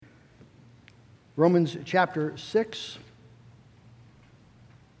Romans chapter 6.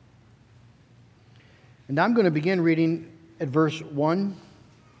 And I'm going to begin reading at verse 1.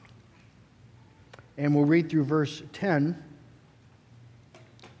 And we'll read through verse 10.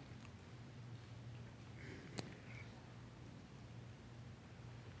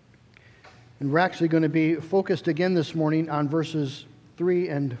 And we're actually going to be focused again this morning on verses 3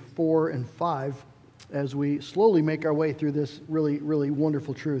 and 4 and 5 as we slowly make our way through this really, really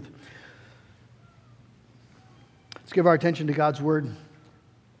wonderful truth. Let's give our attention to God's Word.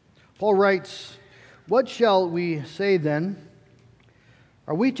 Paul writes, "What shall we say then?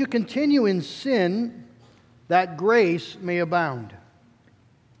 Are we to continue in sin that grace may abound?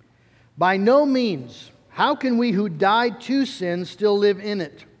 By no means. How can we who died to sin still live in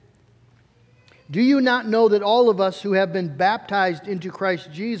it? Do you not know that all of us who have been baptized into Christ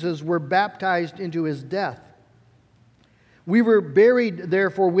Jesus were baptized into His death? We were buried,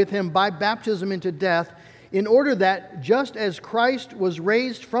 therefore, with Him by baptism into death, in order that, just as Christ was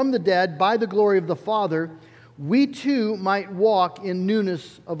raised from the dead by the glory of the Father, we too might walk in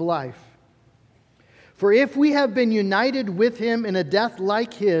newness of life. For if we have been united with Him in a death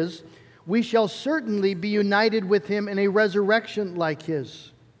like His, we shall certainly be united with Him in a resurrection like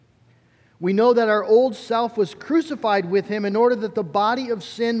His. We know that our old self was crucified with Him in order that the body of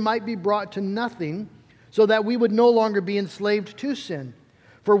sin might be brought to nothing, so that we would no longer be enslaved to sin.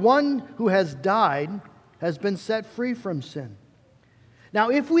 For one who has died has been set free from sin.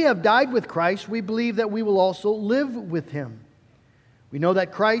 Now, if we have died with Christ, we believe that we will also live with Him. We know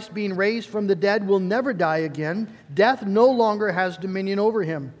that Christ, being raised from the dead, will never die again. Death no longer has dominion over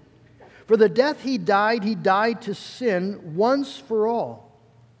Him. For the death He died to sin once for all.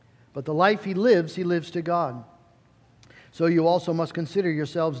 But the life He lives to God. So you also must consider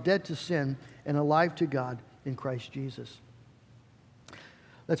yourselves dead to sin and alive to God in Christ Jesus."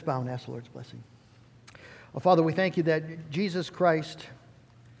 Let's bow and ask the Lord's blessing. Oh, Father, we thank You that Jesus Christ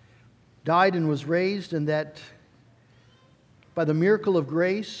died and was raised, and that by the miracle of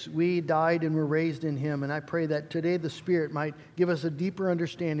grace, we died and were raised in Him. And I pray that today the Spirit might give us a deeper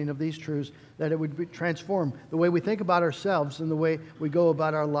understanding of these truths, that it would transform the way we think about ourselves and the way we go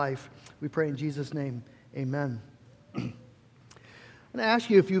about our life. We pray in Jesus' name, amen. I'm going to ask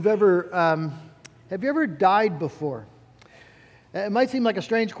you if have you ever died before? It might seem like a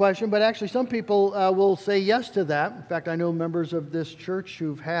strange question, but actually some people will say yes to that. In fact, I know members of this church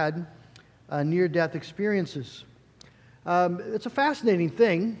who've had near-death experiences. It's a fascinating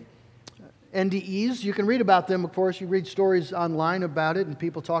thing. NDEs, you can read about them, of course. You read stories online about it, and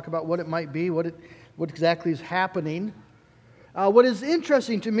people talk about what it might be, what exactly is happening. What is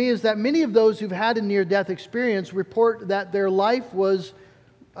interesting to me is that many of those who've had a near-death experience report that their life was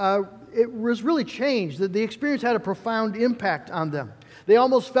really changed, that the experience had a profound impact on them. They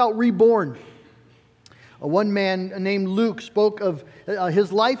almost felt reborn. One man named Luke spoke of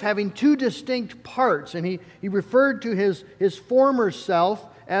his life having two distinct parts, and he referred to his former self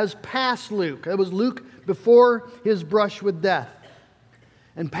as past Luke. That was Luke before his brush with death.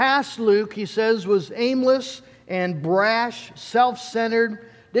 And past Luke, he says, was aimless and brash, self-centered,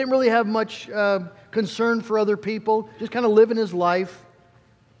 didn't really have much concern for other people, just kind of living his life.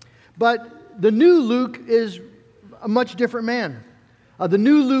 But the new Luke is a much different man. The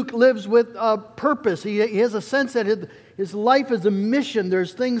new Luke lives with a purpose. He has a sense that his life is a mission.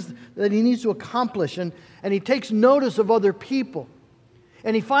 There's things that he needs to accomplish, and he takes notice of other people.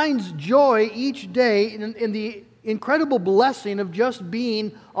 And he finds joy each day in the incredible blessing of just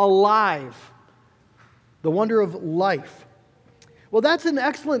being alive, the wonder of life. Well, that's an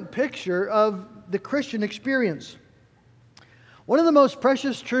excellent picture of the Christian experience. One of the most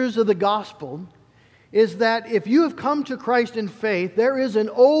precious truths of the gospel is that if you have come to Christ in faith, there is an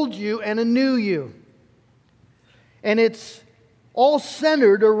old you and a new you. And it's all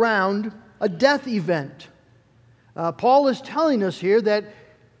centered around a death event. Paul is telling us here that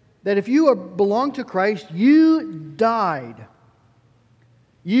if you belong to Christ, you died.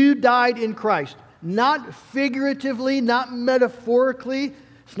 You died in Christ. Not figuratively, not metaphorically.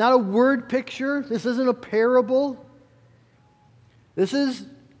 It's not a word picture. This isn't a parable. This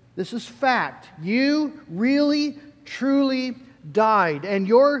is fact. You really, truly died. And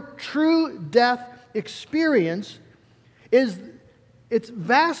your true death experience it's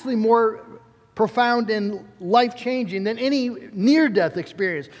vastly more profound and life-changing than any near-death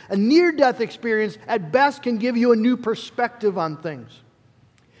experience. A near-death experience, at best, can give you a new perspective on things.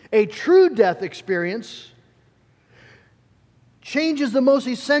 A true death experience changes the most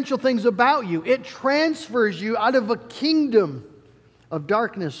essential things about you. It transfers you out of a kingdom of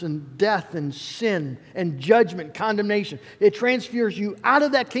darkness and death and sin and judgment, condemnation. It transfers you out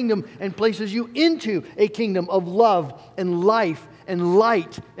of that kingdom and places you into a kingdom of love and life and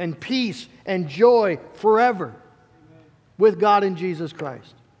light and peace and joy forever with God in Jesus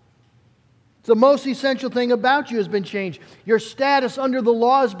Christ. The most essential thing about you has been changed. Your status under the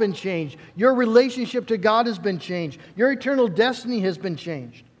law has been changed. Your relationship to God has been changed. Your eternal destiny has been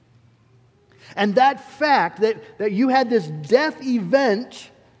changed. And that fact that you had this death event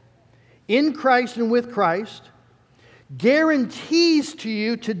in Christ and with Christ guarantees to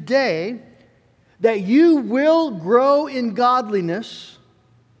you today that you will grow in godliness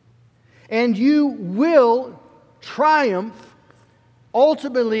and you will triumph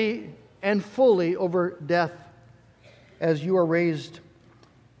ultimately and fully over death as you are raised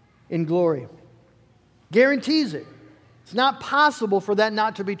in glory. Guarantees it. It's not possible for that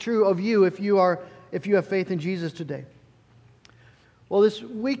not to be true of you if you have faith in Jesus today. Well, this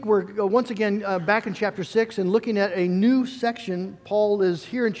week we're once again back in chapter 6 and looking at a new section. Paul is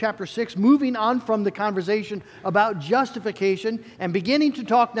here in chapter 6, moving on from the conversation about justification and beginning to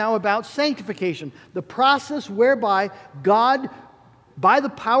talk now about sanctification, the process whereby God, by the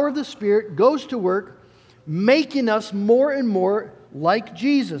power of the Spirit, goes to work making us more and more like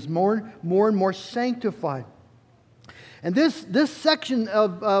Jesus, more and more sanctified. And this section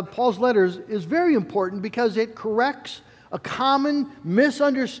of Paul's letters is very important because it corrects a common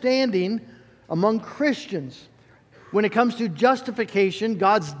misunderstanding among Christians when it comes to justification,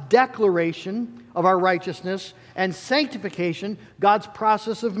 God's declaration of our righteousness, and sanctification, God's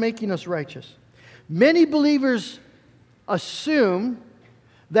process of making us righteous. Many believers assume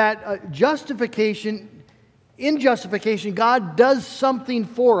that in justification, God does something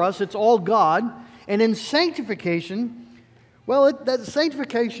for us. It's all God. And in sanctification, well, that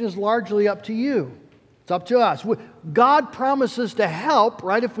sanctification is largely up to you. It's up to us. God promises to help,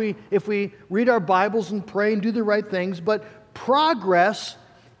 right, if we read our Bibles and pray and do the right things, but progress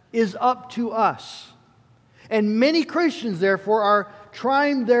is up to us. And many Christians, therefore, are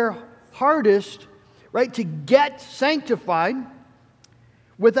trying their hardest, right, to get sanctified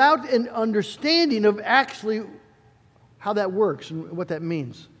without an understanding of actually how that works and what that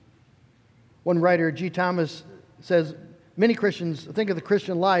means. One writer, G. Thomas, says, many Christians think of the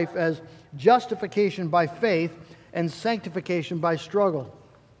Christian life as justification by faith and sanctification by struggle.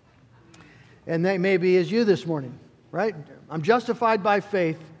 And that maybe is you this morning, right? I'm justified by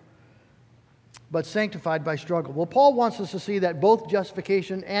faith, but sanctified by struggle. Well, Paul wants us to see that both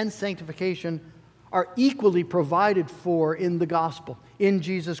justification and sanctification are equally provided for in the gospel, in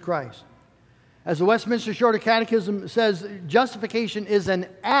Jesus Christ. As the Westminster Shorter Catechism says, justification is an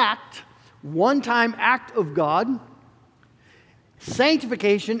act, one-time act of God.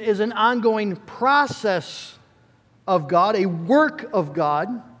 Sanctification is an ongoing process of God, a work of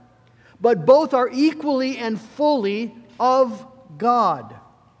God, but both are equally and fully of God.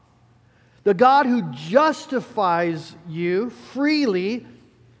 The God who justifies you freely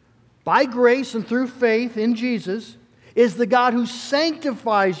by grace and through faith in Jesus is the God who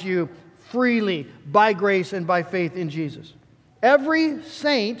sanctifies you freely by grace and by faith in Jesus. Every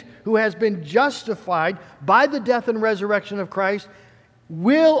saint who has been justified by the death and resurrection of Christ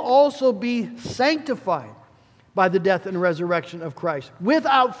will also be sanctified by the death and resurrection of Christ,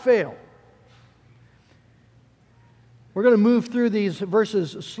 without fail. We're going to move through these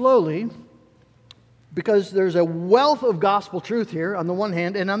verses slowly because there's a wealth of gospel truth here on the one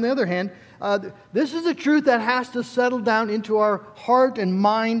hand, and on the other hand, this is a truth that has to settle down into our heart and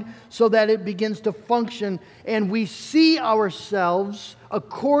mind so that it begins to function and we see ourselves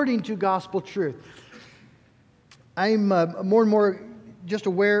according to gospel truth. I'm more and more just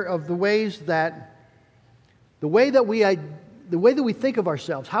aware of the way that we think of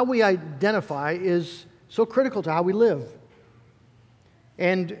ourselves, how we identify, is so critical to how we live.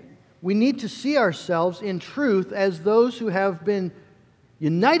 And we need to see ourselves in truth as those who have been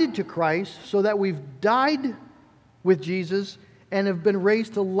united to Christ so that we've died with Jesus and have been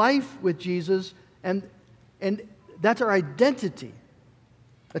raised to life with Jesus, and that's our identity.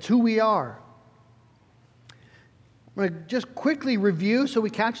 That's who we are. I'm going to just quickly review so we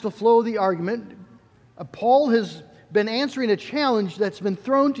catch the flow of the argument. Paul has been answering a challenge that's been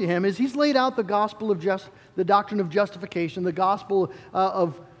thrown to him as he's laid out the gospel of the doctrine of justification, the gospel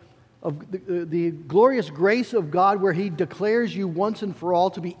of the glorious grace of God, where He declares you once and for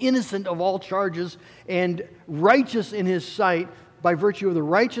all to be innocent of all charges and righteous in His sight by virtue of the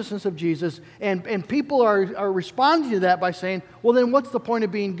righteousness of Jesus. And people are responding to that by saying, well, then what's the point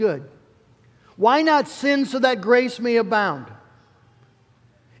of being good? Why not sin so that grace may abound?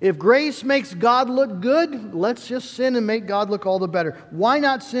 If grace makes God look good, let's just sin and make God look all the better. Why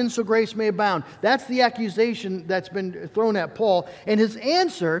not sin so grace may abound? That's the accusation that's been thrown at Paul. And his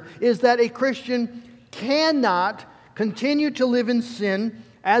answer is that a Christian cannot continue to live in sin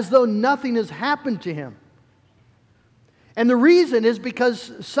as though nothing has happened to him. And the reason is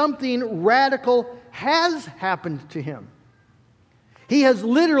because something radical has happened to him. He has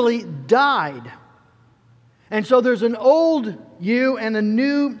literally died. And so there's an old you and a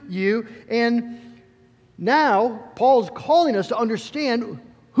new you. And now Paul's calling us to understand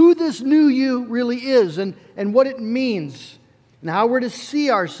who this new you really is and what it means and how we're to see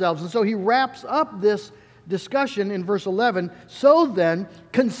ourselves. And so he wraps up this discussion in verse 11. So then,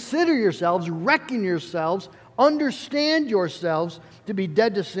 consider yourselves, reckon yourselves, understand yourselves to be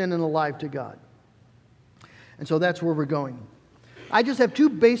dead to sin and alive to God. And so that's where we're going. I just have two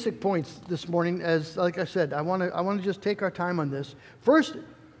basic points this morning. As like I said, I want to just take our time on this. First,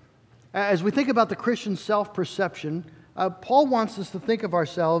 as we think about the Christian self-perception, Paul wants us to think of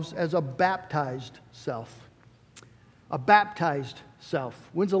ourselves as a baptized self. A baptized self.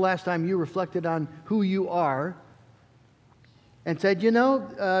 When's the last time you reflected on who you are and said,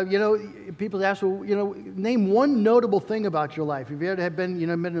 people ask, well, name one notable thing about your life. If you ever been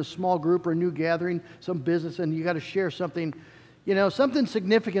in a small group or a new gathering, some business, and you got to share something, something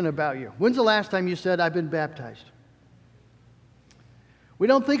significant about you. When's the last time you said, I've been baptized? We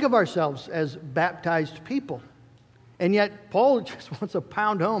don't think of ourselves as baptized people. And yet, Paul just wants to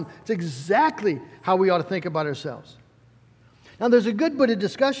pound home. It's exactly how we ought to think about ourselves. Now, there's a good bit of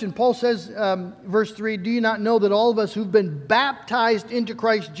discussion. Paul says, verse 3, do you not know that all of us who've been baptized into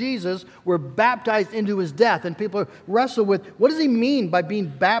Christ Jesus were baptized into his death? And people wrestle with, what does he mean by being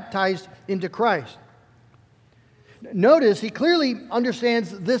baptized into Christ? Notice, he clearly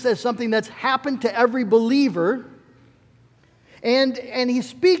understands this as something that's happened to every believer. And he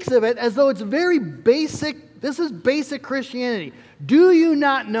speaks of it as though it's very basic. This is basic Christianity. Do you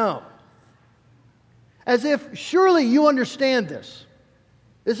not know? As if, surely you understand this.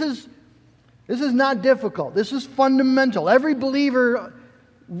 This is not difficult. This is fundamental. Every believer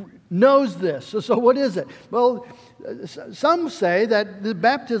knows this. So what is it? Well, some say that the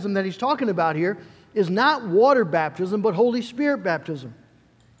baptism that he's talking about here is not water baptism, but Holy Spirit baptism.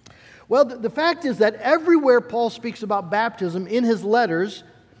 Well, the fact is that everywhere Paul speaks about baptism in his letters,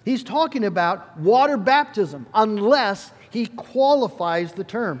 he's talking about water baptism, unless he qualifies the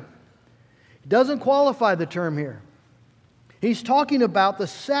term. He doesn't qualify the term here. He's talking about the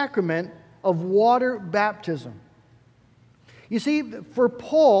sacrament of water baptism. You see, for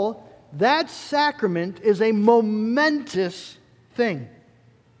Paul, that sacrament is a momentous thing.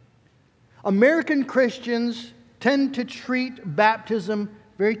 American Christians tend to treat baptism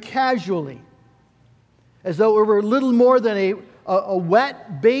very casually, as though it were little more than a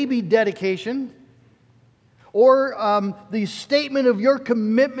wet baby dedication, or the statement of your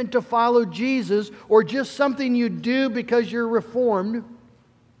commitment to follow Jesus, or just something you do because you're reformed.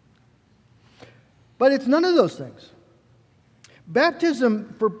 But it's none of those things.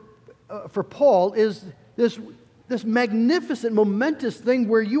 Baptism for Paul is this magnificent, momentous thing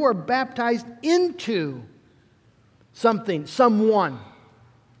where you are baptized into something, someone.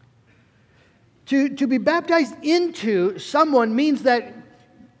 To be baptized into someone means that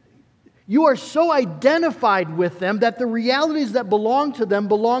you are so identified with them that the realities that belong to them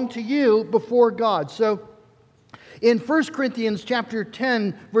belong to you before God. So in 1 Corinthians chapter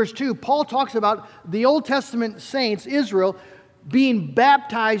 10, verse 2, Paul talks about the Old Testament saints, Israel, being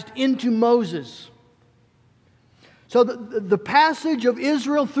baptized into Moses. So the passage of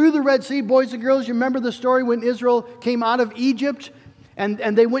Israel through the Red Sea, boys and girls, you remember the story when Israel came out of Egypt and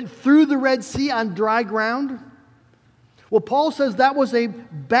they went through the Red Sea on dry ground? Well, Paul says that was a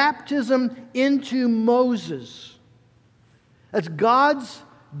baptism into Moses. That's God's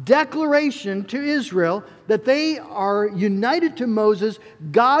declaration to Israel that they are united to Moses.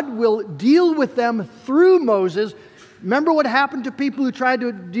 God will deal with them through Moses. Remember what happened to people who tried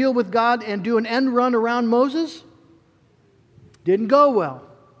to deal with God and do an end run around Moses? Didn't go well.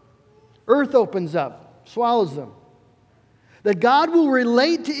 Earth opens up, swallows them. That God will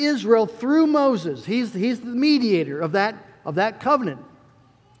relate to Israel through Moses. He's the mediator of that covenant.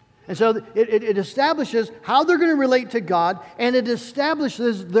 And so it establishes how they're going to relate to God, and it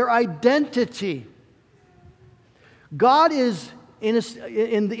establishes their identity. God is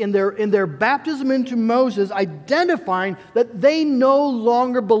in their baptism into Moses identifying that they no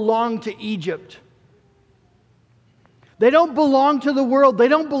longer belong to Egypt. They don't belong to the world. They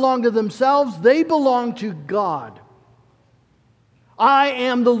don't belong to themselves. They belong to God. I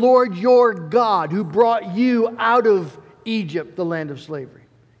am the Lord your God who brought you out of Egypt, the land of slavery.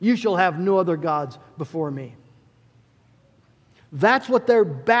 You shall have no other gods before me. That's what their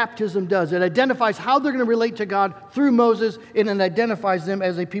baptism does. It identifies how they're going to relate to God through Moses, and it identifies them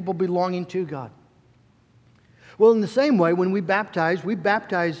as a people belonging to God. Well, in the same way, when we baptize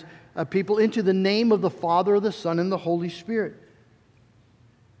people into the name of the Father, the Son, and the Holy Spirit.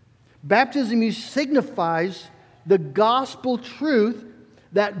 Baptism signifies the gospel truth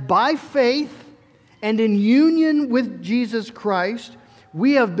that by faith and in union with Jesus Christ,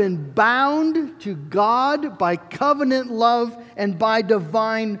 we have been bound to God by covenant love and by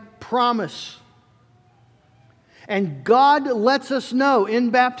divine promise. And God lets us know in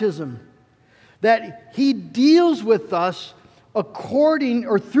baptism that He deals with us according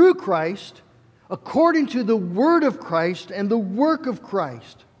or through Christ, according to the Word of Christ and the work of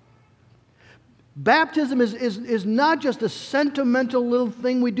Christ. Baptism is not just a sentimental little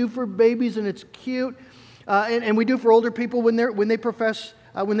thing we do for babies and it's cute. And we do for older people when they profess,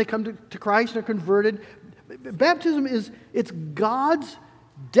 when they come to Christ and are converted. Baptism it's God's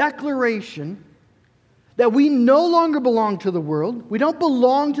declaration that we no longer belong to the world. We don't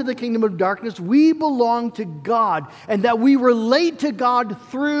belong to the kingdom of darkness. We belong to God. And that we relate to God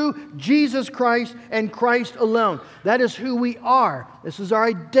through Jesus Christ and Christ alone. That is who we are. This is our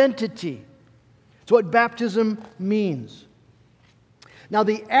identity. It's what baptism means. Now,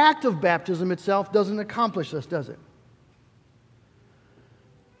 the act of baptism itself doesn't accomplish this, does it?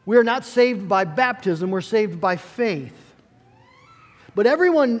 We are not saved by baptism, we're saved by faith. But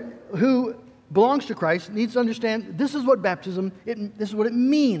everyone who belongs to Christ needs to understand this is what baptism, this is what it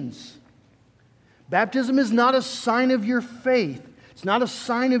means. Baptism is not a sign of your faith. It's not a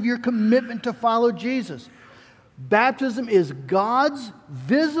sign of your commitment to follow Jesus. Baptism is God's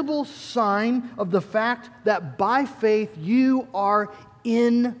visible sign of the fact that by faith you are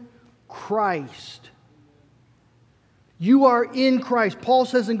in Christ. You are in Christ. Paul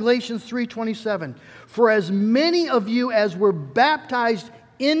says in Galatians 3:27, "For as many of you as were baptized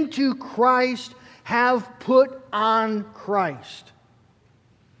into Christ have put on Christ."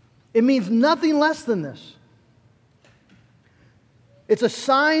 It means nothing less than this. It's a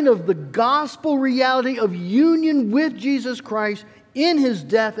sign of the gospel reality of union with Jesus Christ in His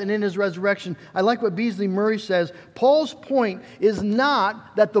death and in His resurrection. I like what Beasley Murray says. Paul's point is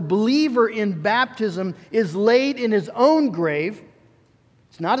not that the believer in baptism is laid in his own grave.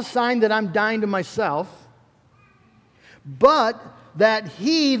 It's not a sign that I'm dying to myself. But that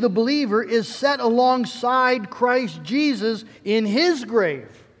he, the believer, is set alongside Christ Jesus in His grave.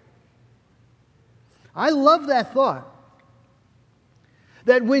 I love that thought.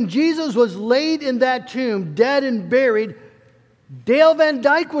 That when Jesus was laid in that tomb, dead and buried, Dale Van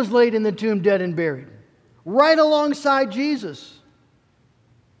Dyke was laid in the tomb, dead and buried, right alongside Jesus.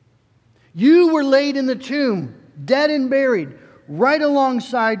 You were laid in the tomb, dead and buried, right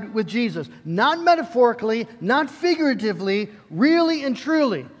alongside with Jesus. Not metaphorically, not figuratively, really and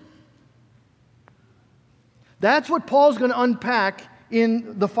truly. That's what Paul's going to unpack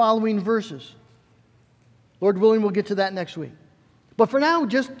in the following verses. Lord willing, we'll get to that next week. But for now,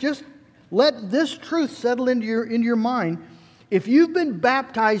 just let this truth settle into your mind. If you've been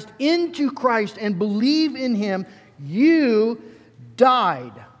baptized into Christ and believe in Him, you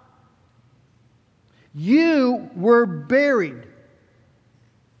died. You were buried.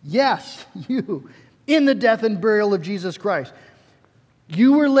 Yes, you, in the death and burial of Jesus Christ.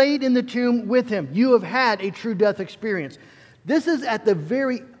 You were laid in the tomb with Him. You have had a true death experience. This is at the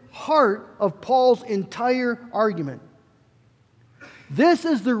very heart of Paul's entire argument. This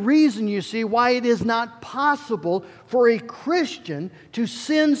is the reason, you see, why it is not possible for a Christian to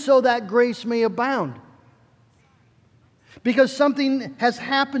sin so that grace may abound. Because something has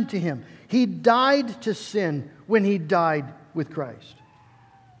happened to him. He died to sin when he died with Christ.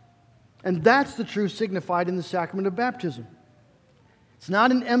 And that's the truth signified in the sacrament of baptism. It's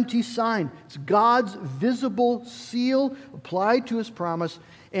not an empty sign. It's God's visible seal applied to His promise,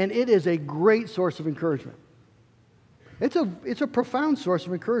 and it is a great source of encouragement. It's a profound source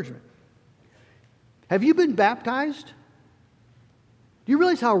of encouragement. Have you been baptized? Do you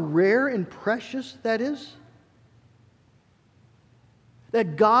realize how rare and precious that is?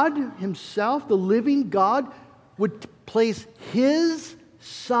 That God Himself, the living God, would place His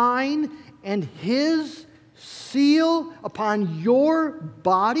sign and His seal upon your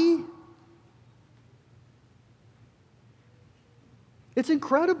body? It's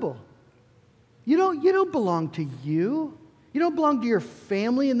incredible. You don't belong to you. You don't belong to your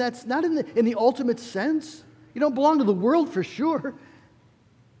family, and that's not in the ultimate sense. You don't belong to the world for sure.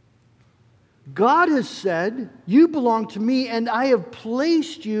 God has said, you belong to me, and I have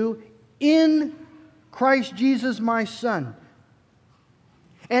placed you in Christ Jesus, my Son.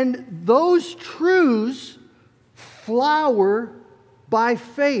 And those truths flower by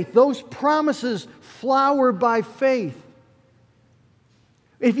faith. Those promises flower by faith.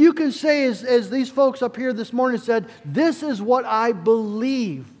 If you can say, as these folks up here this morning said, this is what I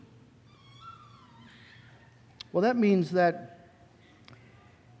believe. Well, that means that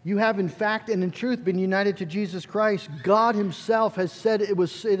you have in fact and in truth been united to Jesus Christ. God Himself has said it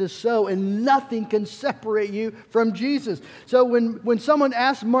is so, and nothing can separate you from Jesus. So when someone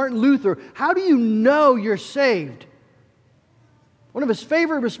asked Martin Luther, how do you know you're saved? One of his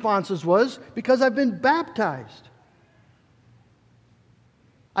favorite responses was, because I've been baptized.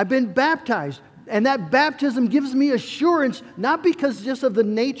 I've been baptized. And that baptism gives me assurance, not because just of the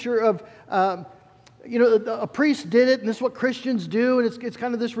nature of, a priest did it, and this is what Christians do, and it's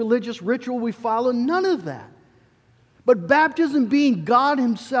kind of this religious ritual we follow. None of that. But baptism being God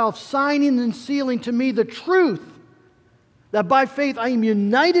Himself signing and sealing to me the truth that by faith I am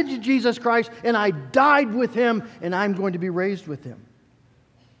united to Jesus Christ, and I died with Him, and I'm going to be raised with Him.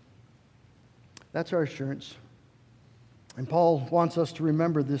 That's our assurance. And Paul wants us to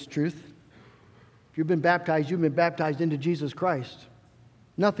remember this truth. If you've been baptized into Jesus Christ.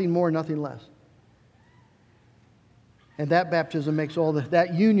 Nothing more, nothing less. And that baptism makes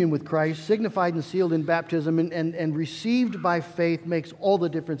that union with Christ, signified and sealed in baptism and received by faith, makes all the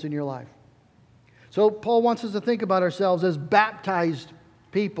difference in your life. So Paul wants us to think about ourselves as baptized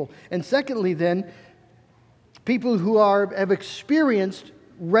people. And secondly then, people who have experienced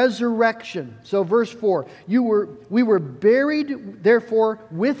resurrection. So verse 4, we were buried therefore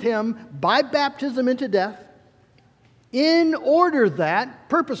with Him by baptism into death, in order that,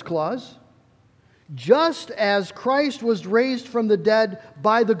 purpose clause, just as Christ was raised from the dead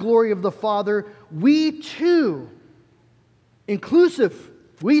by the glory of the Father, we too,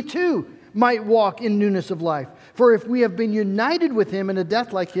 might walk in newness of life. For if we have been united with Him in a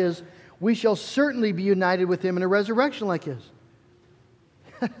death like His, we shall certainly be united with Him in a resurrection like His.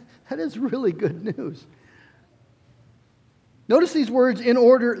 That is really good news. Notice these words, in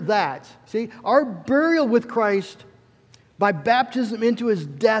order that. See, our burial with Christ by baptism into His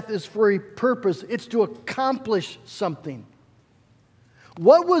death is for a purpose. It's to accomplish something.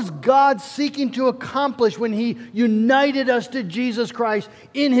 What was God seeking to accomplish when He united us to Jesus Christ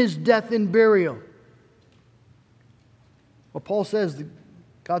in His death and burial? Well, Paul says that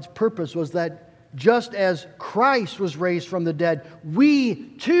God's purpose was that just as Christ was raised from the dead, we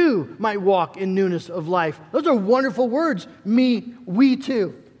too might walk in newness of life. Those are wonderful words. We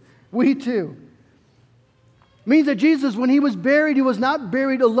too. We too. Means that Jesus, when He was buried, He was not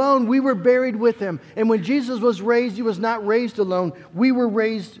buried alone. We were buried with Him. And when Jesus was raised, He was not raised alone. We were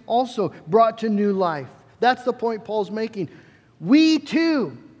raised also, brought to new life. That's the point Paul's making. We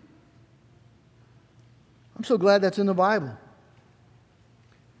too. I'm so glad that's in the Bible.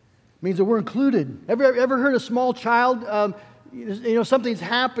 Means that we're included. Ever heard a small child, something's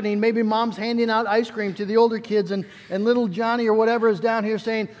happening, maybe mom's handing out ice cream to the older kids, and little Johnny or whatever is down here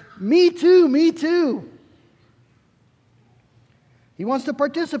saying, me too, me too. He wants to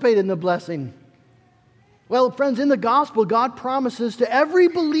participate in the blessing. Well, friends, in the gospel, God promises to every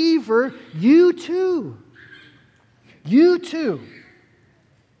believer, you too,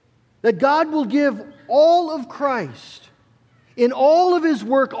 that God will give all of Christ. In all of His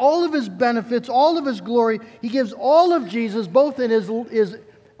work, all of His benefits, all of His glory, He gives all of Jesus, both in His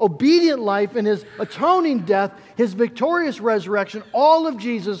obedient life and His atoning death, His victorious resurrection. All of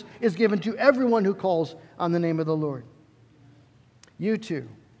Jesus is given to everyone who calls on the name of the Lord. You too.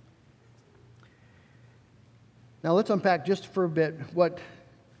 Now let's unpack just for a bit what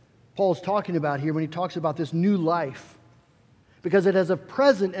Paul's talking about here when he talks about this new life, because it has a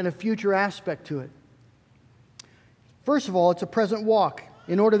present and a future aspect to it. First of all, it's a present walk,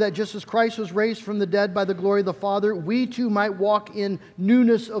 in order that just as Christ was raised from the dead by the glory of the Father, we too might walk in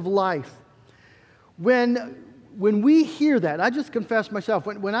newness of life. When we hear that, I just confess myself,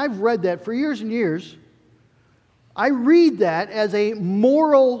 when I've read that for years and years, I read that as a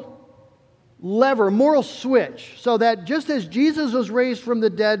moral lever, moral switch, so that just as Jesus was raised from the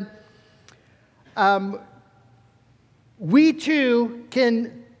dead, we too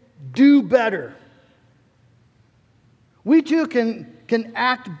can do better. We too can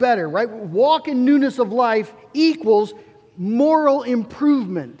act better, right? Walk in newness of life equals moral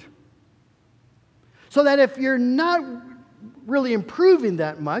improvement. So that if you're not really improving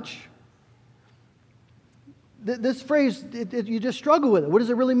that much, this phrase, you just struggle with it. What does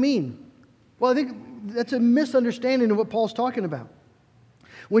it really mean? Well, I think that's a misunderstanding of what Paul's talking about.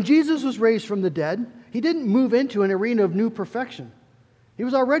 When Jesus was raised from the dead, He didn't move into an arena of new perfection. He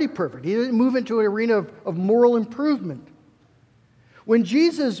was already perfect. He didn't move into an arena of moral improvement. When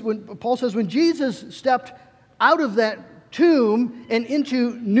Paul says, when Jesus stepped out of that tomb and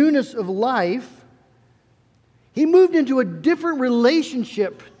into newness of life, he moved into a different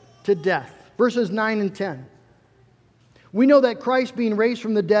relationship to death. Verses 9 and 10. We know that Christ, being raised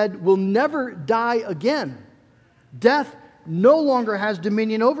from the dead, will never die again. Death no longer has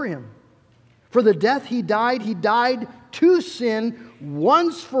dominion over him. For the death he died to sin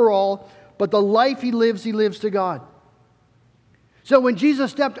once for all, but the life he lives to God. So when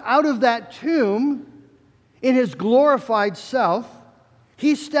Jesus stepped out of that tomb in his glorified self,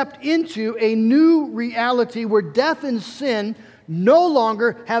 he stepped into a new reality where death and sin no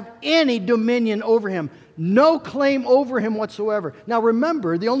longer have any dominion over him, no claim over him whatsoever. Now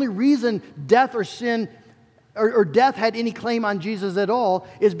remember, the only reason death or sin or death had any claim on Jesus at all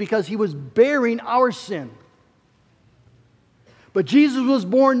is because he was bearing our sin. But Jesus was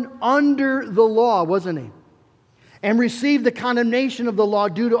born under the law, wasn't he? And received the condemnation of the law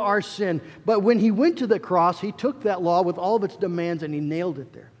due to our sin. But when he went to the cross, he took that law with all of its demands and he nailed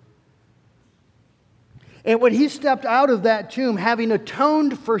it there. And when he stepped out of that tomb, having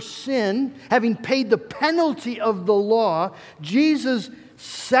atoned for sin, having paid the penalty of the law, Jesus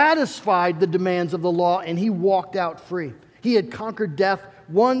satisfied the demands of the law and he walked out free. He had conquered death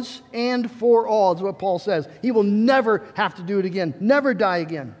once and for all, is what Paul says. He will never have to do it again, never die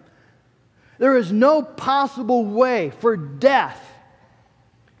again. There is no possible way for death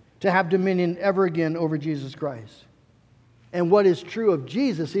to have dominion ever again over Jesus Christ. And what is true of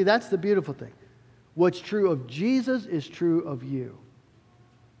Jesus, see, that's the beautiful thing. What's true of Jesus is true of you.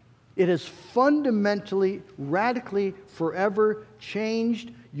 It has fundamentally, radically, forever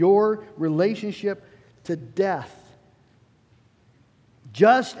changed your relationship to death.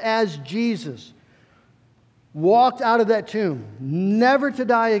 Just as Jesus walked out of that tomb, never to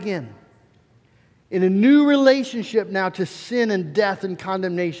die again, in a new relationship now to sin and death and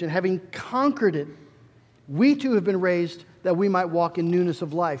condemnation, having conquered it, we too have been raised that we might walk in newness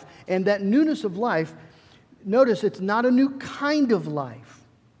of life. And that newness of life, notice it's not a new kind of life.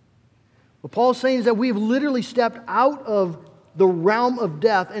 What Paul's saying is that we've literally stepped out of the realm of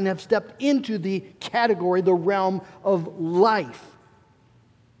death and have stepped into the category, the realm of life.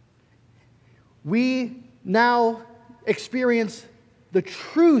 We now experience the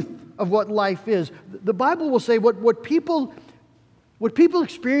truth of what life is. The Bible will say what people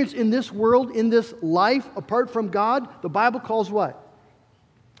experience in this world, in this life, apart from God, the Bible calls what?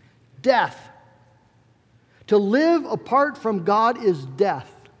 Death. To live apart from God is death.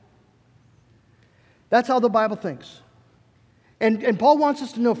 That's how the Bible thinks. And Paul wants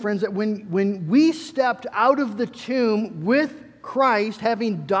us to know, friends, that when we stepped out of the tomb with Christ,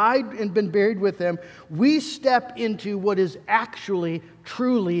 having died and been buried with him, we step into what is actually,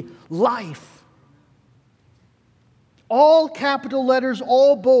 truly life. All capital letters,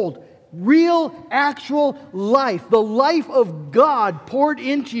 all bold. Real, actual life. The life of God poured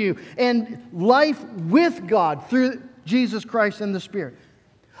into you. And life with God through Jesus Christ and the Spirit.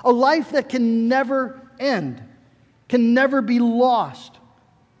 A life that can never end. Can never be lost.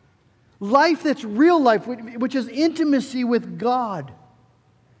 Life that's real life, which is intimacy with God.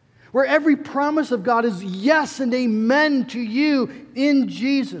 Where every promise of God is yes and amen to you in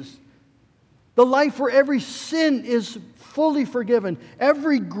Jesus. The life where every sin is fully forgiven.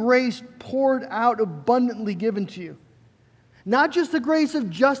 Every grace poured out, abundantly given to you. Not just the grace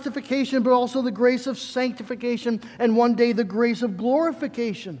of justification, but also the grace of sanctification, and one day the grace of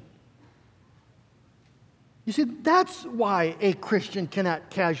glorification. You see, that's why a Christian cannot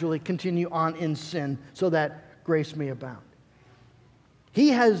casually continue on in sin so that grace may abound. He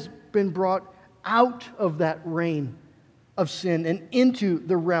has been brought out of that reign of sin and into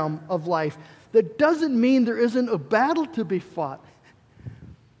the realm of life. That doesn't mean there isn't a battle to be fought.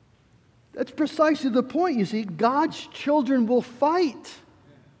 That's precisely the point, you see. God's children will fight.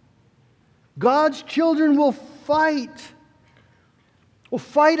 God's children will fight. We'll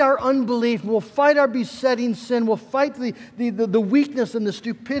fight our unbelief. We'll fight our besetting sin. We'll fight the weakness and the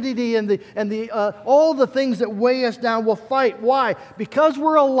stupidity and all the things that weigh us down. We'll fight. Why? Because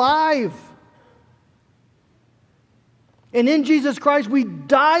we're alive. And in Jesus Christ, we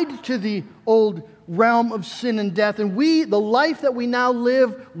died to the old realm of sin and death. And the life that we now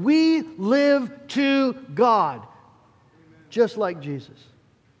live, we live to God. Amen. Just like Jesus.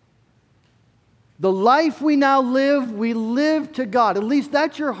 The life we now live, we live to God. At least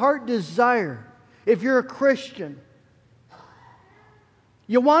that's your heart desire if you're a Christian.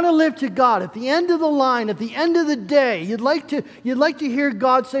 You want to live to God. At the end of the line, at the end of the day, you'd like to hear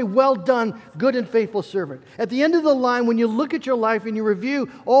God say, "Well done, good and faithful servant." At the end of the line, when you look at your life and you review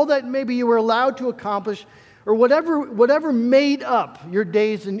all that maybe you were allowed to accomplish, or whatever made up your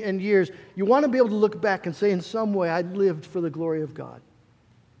days and years, you want to be able to look back and say, in some way, I lived for the glory of God.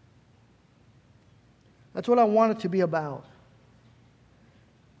 That's what I want it to be about.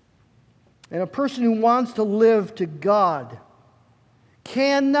 And a person who wants to live to God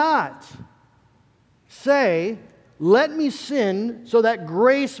cannot say, let me sin so that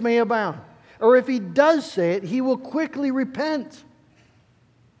grace may abound. Or if he does say it, he will quickly repent.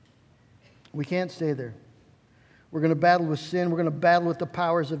 We can't stay there. We're going to battle with sin. We're going to battle with the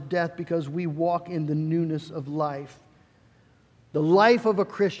powers of death because we walk in the newness of life. The life of a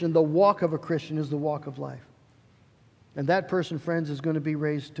Christian, the walk of a Christian is the walk of life. And that person, friends, is going to be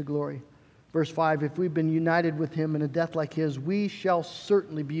raised to glory. Verse 5, if we've been united with him in a death like his, we shall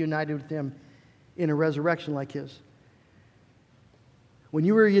certainly be united with him in a resurrection like his. When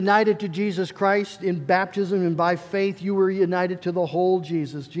you were united to Jesus Christ in baptism and by faith, you were united to the whole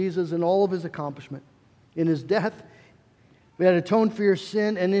Jesus. Jesus in all of his accomplishment. In his death, we had atoned for your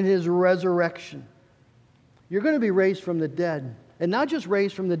sin, and in his resurrection. You're going to be raised from the dead. And not just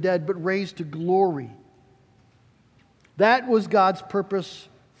raised from the dead, but raised to glory. That was God's purpose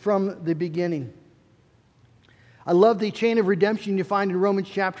from the beginning. I love the chain of redemption you find in Romans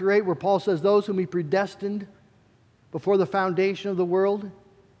chapter 8, where Paul says, those whom he predestined before the foundation of the world,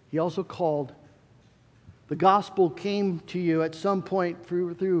 he also called. The gospel came to you at some point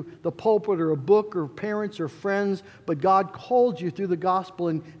through the pulpit or a book or parents or friends, but God called you through the gospel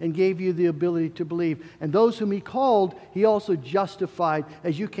and gave you the ability to believe. And those whom he called, he also justified.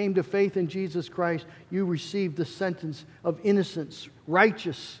 As you came to faith in Jesus Christ, you received the sentence of innocence,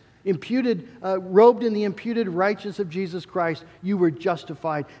 righteous, imputed, robed in the imputed righteousness of Jesus Christ. You were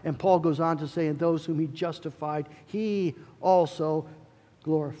justified. And Paul goes on to say, and those whom he justified, he also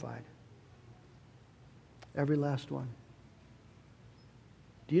glorified. Every last one.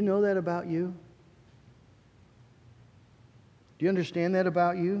 Do you know that about you? Do you understand that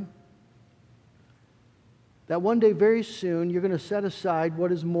about you? That one day, very soon, you're going to set aside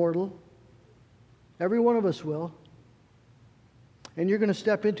what is mortal. Every one of us will. And you're going to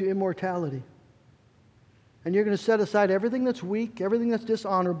step into immortality. And you're going to set aside everything that's weak, everything that's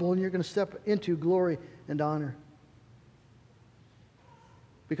dishonorable, and you're going to step into glory and honor.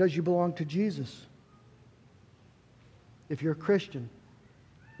 Because you belong to Jesus. If you're a Christian.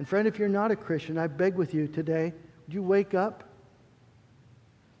 And friend, if you're not a Christian, I beg with you today, would you wake up?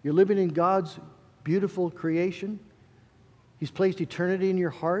 You're living in God's beautiful creation. He's placed eternity in your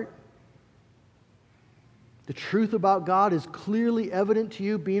heart. The truth about God is clearly evident to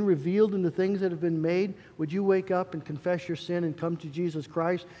you, being revealed in the things that have been made. Would you wake up and confess your sin and come to Jesus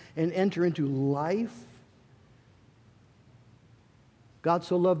Christ and enter into life? God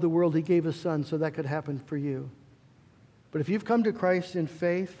so loved the world, He gave His Son so that could happen for you. But if you've come to Christ in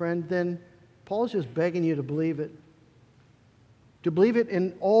faith, friend, then Paul's just begging you to believe it. To believe it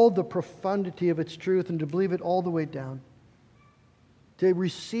in all the profundity of its truth and to believe it all the way down. To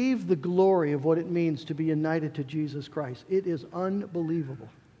receive the glory of what it means to be united to Jesus Christ. It is unbelievable.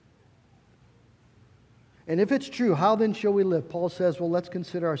 And if it's true, how then shall we live? Paul says, well, let's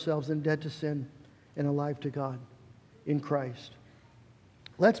consider ourselves then dead to sin and alive to God in Christ.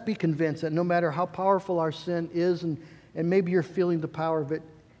 Let's be convinced that no matter how powerful our sin is, and maybe you're feeling the power of it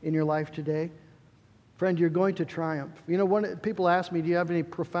in your life today, friend, you're going to triumph. You know, people ask me, do you have any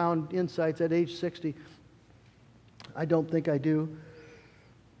profound insights at age 60? I don't think I do.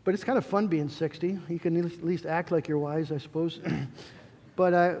 But it's kind of fun being 60. You can at least act like you're wise, I suppose.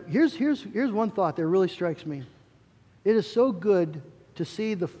 But here's one thought that really strikes me. It is so good to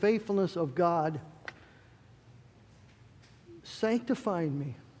see the faithfulness of God sanctifying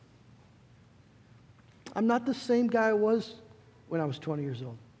me. I'm not the same guy I was when I was 20 years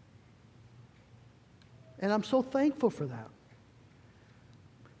old. And I'm so thankful for that.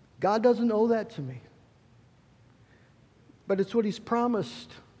 God doesn't owe that to me. But it's what He's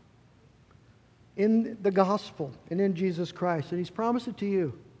promised in the gospel and in Jesus Christ. And He's promised it to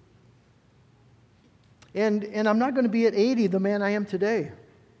you. And I'm not going to be at 80 the man I am today.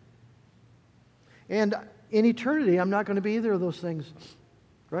 And in eternity, I'm not going to be either of those things.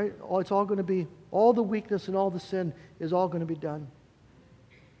 Right? It's all going to be, all the weakness and all the sin is all going to be done.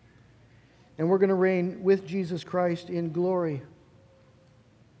 And we're going to reign with Jesus Christ in glory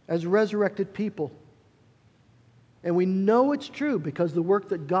as resurrected people. And we know it's true because the work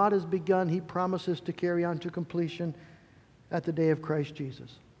that God has begun, He promises to carry on to completion at the day of Christ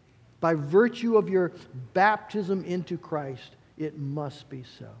Jesus. By virtue of your baptism into Christ, it must be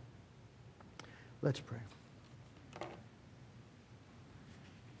so. Let's pray.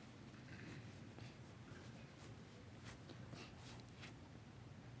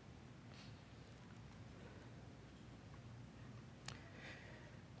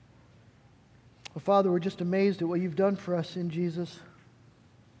 Well, Father, we're just amazed at what you've done for us in Jesus.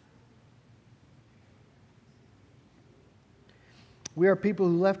 We are people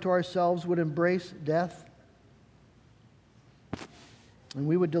who, left to ourselves, would embrace death. And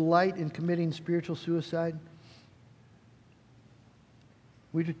we would delight in committing spiritual suicide.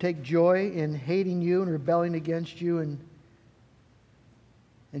 We would take joy in hating you and rebelling against you, and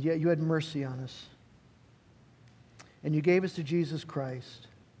yet you had mercy on us. And you gave us to Jesus Christ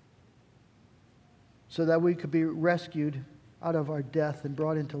so that we could be rescued out of our death and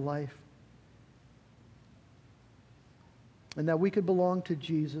brought into life. And that we could belong to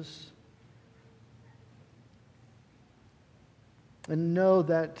Jesus and know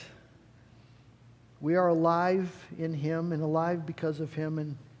that we are alive in Him and alive because of Him,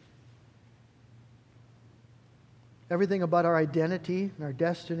 and everything about our identity and our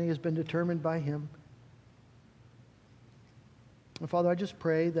destiny has been determined by Him. And Father, I just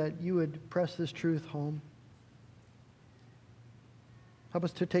pray that you would press this truth home. Help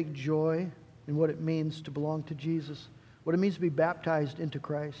us to take joy in what it means to belong to Jesus, what it means to be baptized into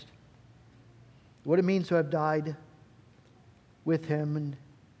Christ, what it means to have died with Him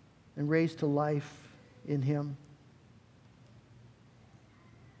and raised to life in Him.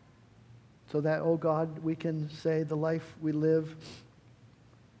 So that, oh God, we can say the life we live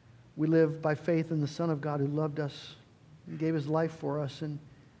by faith in the Son of God who loved us and gave His life for us. And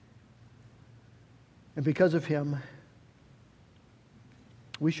because of Him,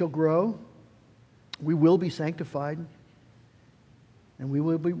 we shall grow, we will be sanctified, and we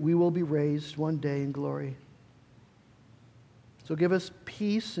will be raised one day in glory. So give us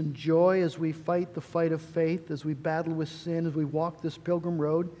peace and joy as we fight the fight of faith, as we battle with sin, as we walk this pilgrim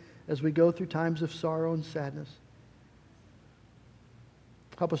road, as we go through times of sorrow and sadness.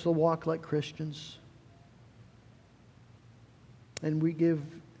 Help us to walk like Christians. And we give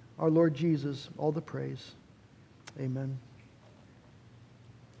our Lord Jesus all the praise. Amen.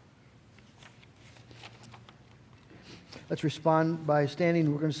 Let's respond by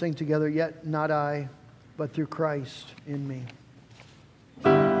standing. We're going to sing together, "Yet not I, but through Christ in me."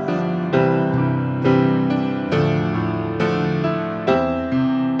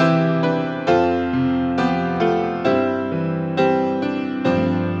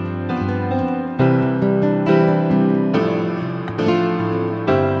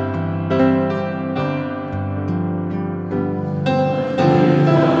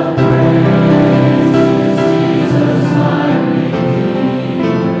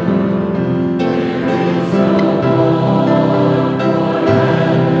 There is no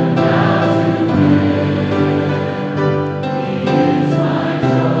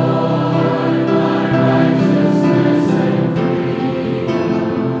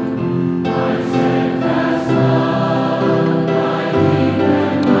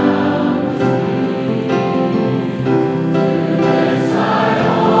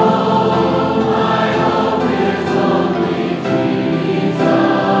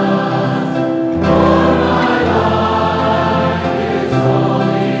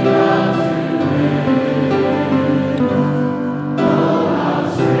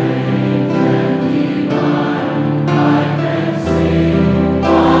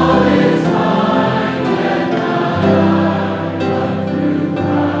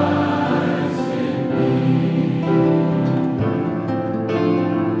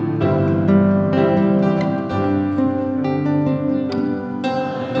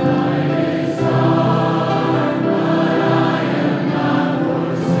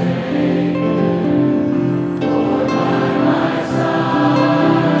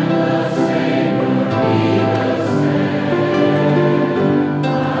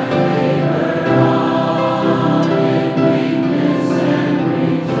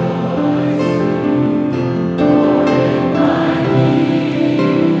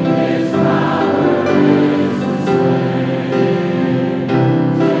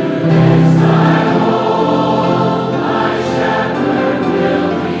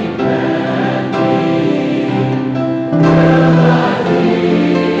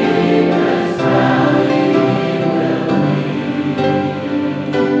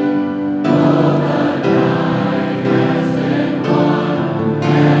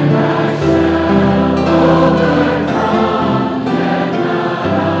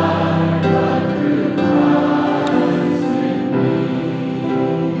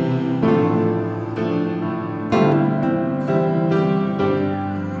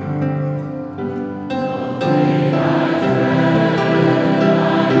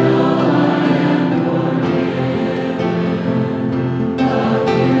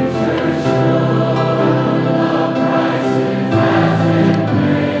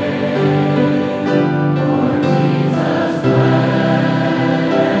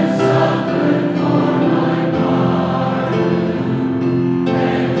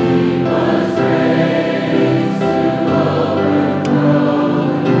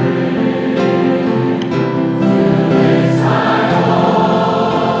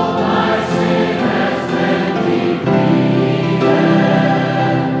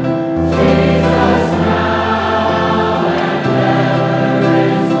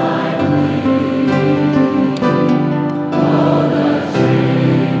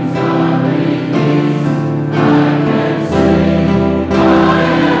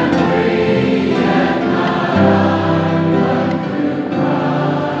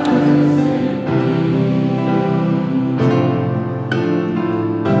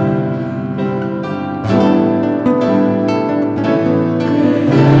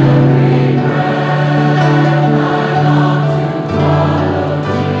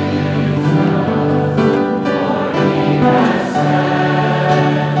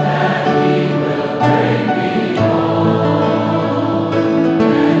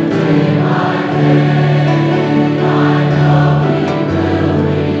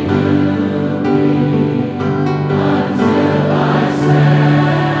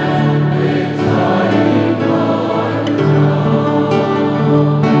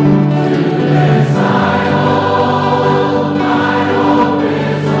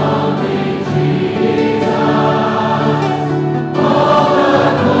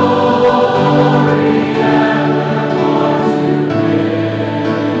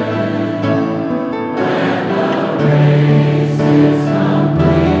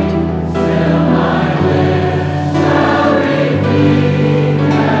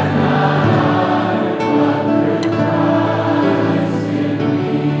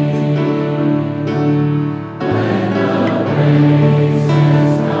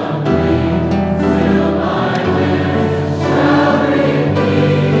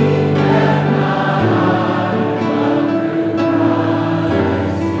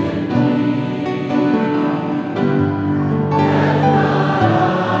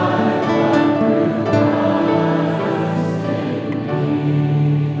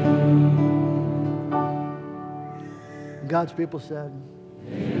God's people said,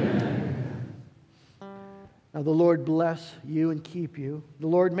 Amen. Now the Lord bless you and keep you. The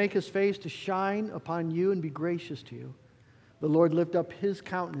Lord make his face to shine upon you and be gracious to you. The Lord lift up his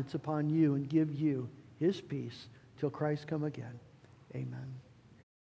countenance upon you and give you his peace till Christ come again. Amen.